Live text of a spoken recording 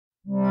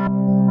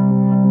Man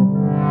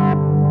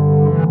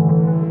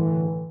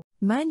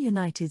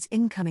United's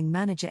incoming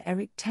manager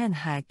Erik Ten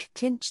Hag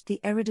clinched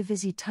the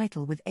Eredivisie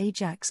title with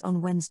Ajax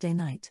on Wednesday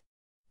night.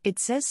 It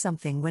says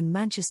something when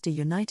Manchester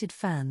United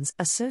fans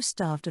are so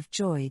starved of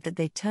joy that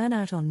they turn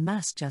out en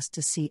masse just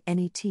to see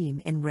any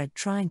team in red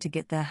trying to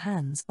get their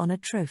hands on a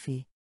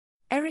trophy.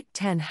 Erik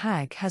Ten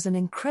Hag has an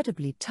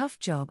incredibly tough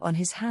job on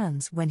his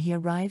hands when he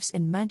arrives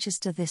in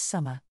Manchester this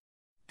summer.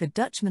 The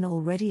Dutchman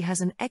already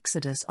has an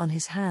exodus on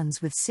his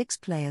hands with 6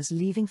 players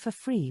leaving for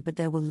free, but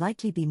there will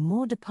likely be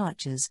more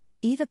departures,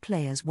 either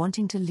players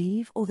wanting to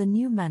leave or the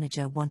new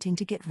manager wanting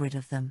to get rid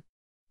of them.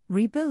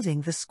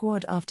 Rebuilding the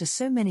squad after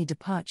so many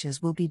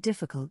departures will be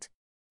difficult.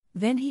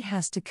 Then he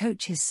has to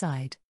coach his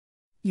side.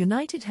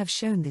 United have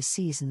shown this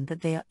season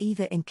that they are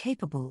either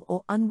incapable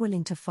or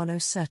unwilling to follow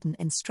certain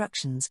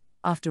instructions,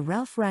 after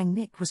Ralf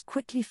Rangnick was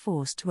quickly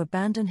forced to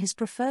abandon his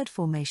preferred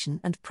formation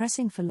and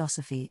pressing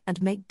philosophy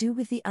and make do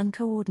with the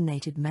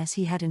uncoordinated mess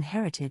he had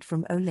inherited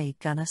from Ole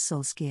Gunnar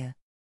Solskjaer.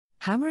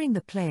 Hammering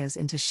the players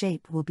into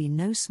shape will be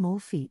no small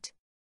feat.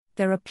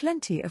 There are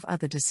plenty of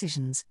other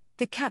decisions: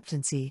 the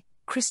captaincy,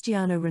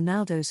 Cristiano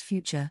Ronaldo's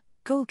future,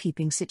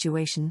 goalkeeping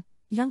situation,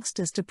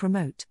 youngsters to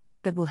promote,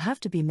 that will have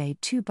to be made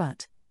too,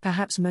 but,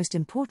 perhaps most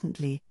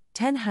importantly,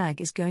 Ten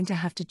Hag is going to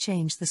have to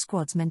change the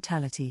squad's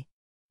mentality.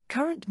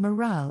 Current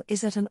morale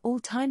is at an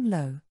all-time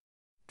low.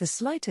 The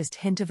slightest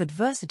hint of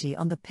adversity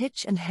on the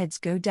pitch and heads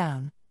go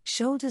down,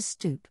 shoulders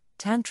stoop,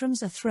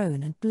 tantrums are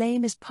thrown and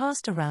blame is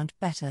passed around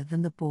better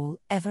than the ball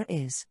ever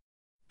is.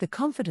 The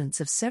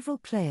confidence of several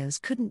players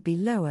couldn't be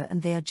lower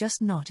and they are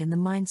just not in the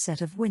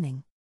mindset of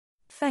winning.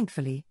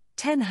 Thankfully,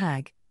 Ten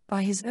Hag,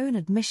 by his own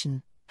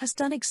admission, has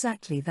done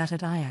exactly that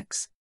at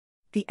Ajax.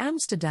 The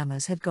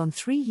Amsterdammers had gone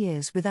 3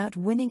 years without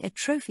winning a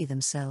trophy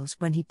themselves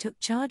when he took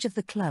charge of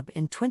the club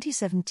in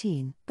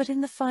 2017, but in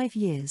the 5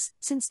 years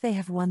since they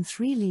have won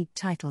 3 league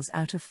titles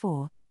out of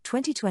 4,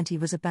 2020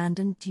 was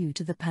abandoned due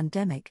to the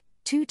pandemic,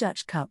 2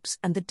 Dutch Cups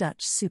and the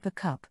Dutch Super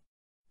Cup.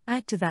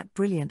 Add to that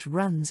brilliant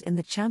runs in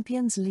the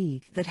Champions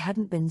League that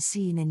hadn't been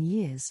seen in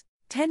years.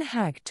 Ten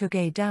Hag took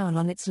a down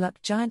on its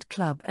luck giant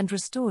club and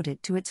restored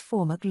it to its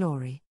former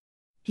glory.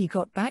 He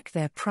got back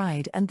their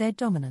pride and their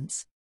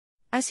dominance.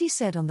 As he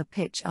said on the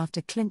pitch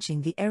after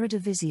clinching the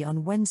Eredivisie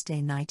on Wednesday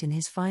night in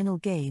his final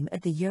game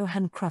at the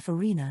Johan Cruyff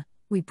Arena,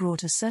 "We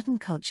brought a certain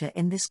culture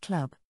in this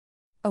club.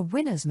 A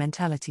winner's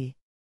mentality.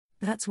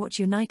 That's what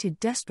United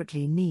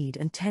desperately need,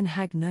 and Ten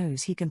Hag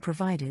knows he can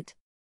provide it.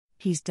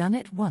 He's done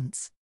it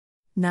once.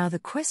 Now the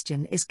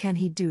question is, can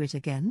he do it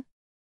again?"